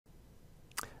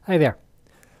Hi there.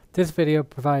 This video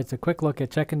provides a quick look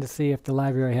at checking to see if the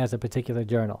library has a particular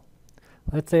journal.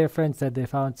 Let's say a friend said they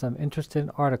found some interesting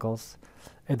articles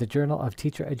in the Journal of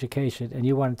Teacher Education and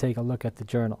you want to take a look at the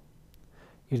journal.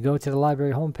 You'd go to the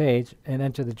library homepage and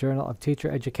enter the Journal of Teacher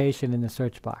Education in the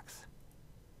search box.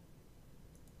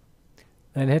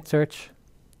 Then hit search,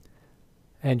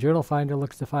 and Journal Finder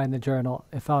looks to find the journal.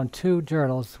 It found two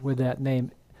journals with that name,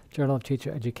 Journal of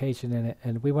Teacher Education, in it,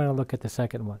 and we want to look at the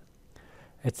second one.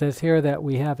 It says here that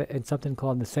we have it in something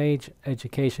called the Sage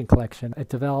Education Collection.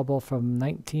 It's available from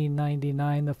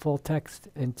 1999, the full text,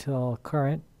 until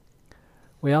current.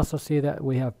 We also see that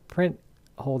we have print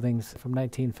holdings from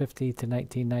 1950 to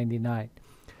 1999.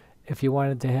 If you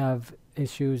wanted to have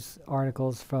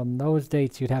articles from those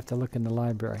dates, you'd have to look in the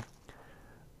library.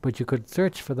 But you could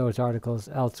search for those articles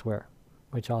elsewhere,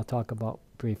 which I'll talk about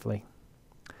briefly.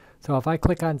 So if I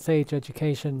click on Sage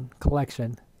Education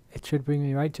Collection, it should bring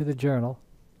me right to the journal.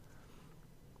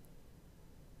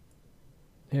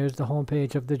 Here's the home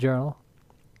page of the journal.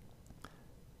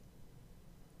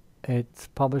 It's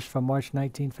published from March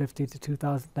 1950 to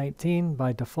 2019.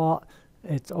 By default,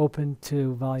 it's open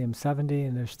to volume 70,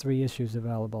 and there's 3 issues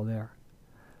available there.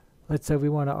 Let's say we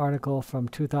want an article from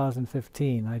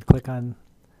 2015. I'd click on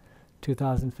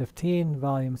 2015,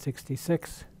 volume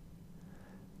 66.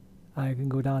 I can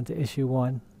go down to issue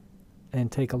 1 and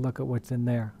take a look at what's in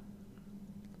there.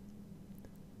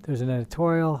 There's an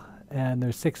editorial, and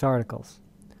there's 6 articles.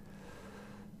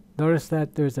 Notice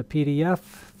that there's a PDF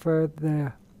for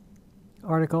the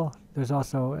article. There's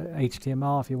also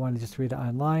HTML if you want to just read it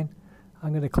online. I'm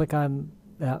going to click on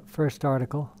that first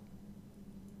article.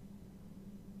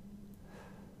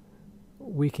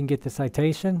 We can get the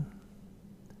citation.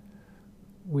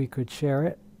 We could share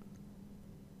it.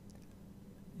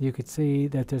 You could see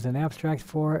that there's an abstract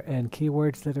for it and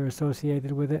keywords that are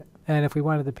associated with it. And if we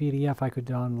wanted the PDF, I could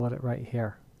download it right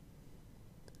here.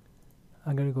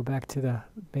 I'm going to go back to the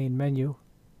main menu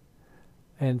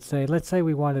and say, let's say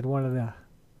we wanted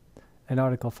an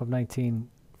article from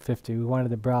 1950. We wanted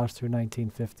to browse through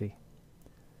 1950.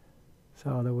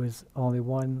 So there was only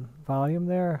 1 volume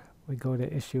there. We go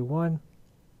to issue 1.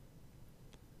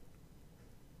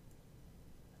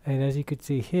 And as you can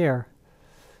see here,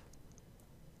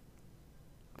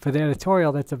 for the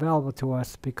editorial, that's available to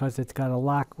us because it's got a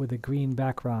lock with a green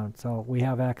background, so we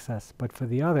have access. But for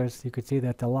the others, you could see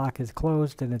that the lock is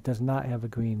closed and it does not have a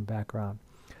green background.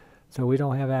 So we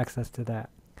don't have access to that.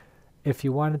 If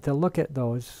you wanted to look at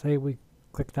those, say we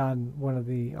clicked on one of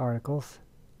the articles,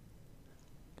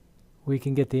 we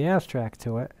can get the abstract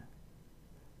to it,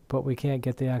 but we can't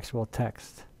get the actual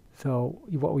text. So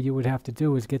what you would have to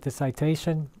do is get the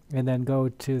citation and then go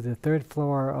to the 3rd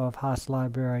floor of Haas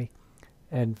Library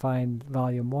and find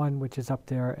volume 1, which is up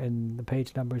there, and the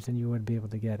page numbers, and you would be able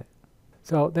to get it.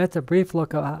 So that's a brief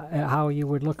look at how you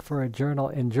would look for a journal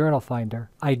in Journal Finder.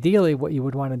 Ideally, what you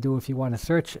would want to do if you want to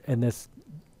search in this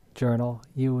journal,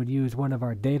 you would use one of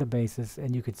our databases,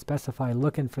 and you could specify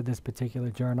looking for this particular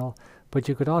journal, but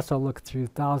you could also look through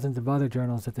thousands of other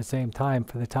journals at the same time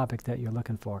for the topic that you're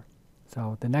looking for.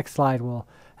 So the next slide will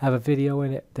have a video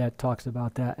in it that talks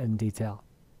about that in detail.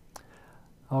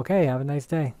 Okay, have a nice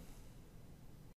day.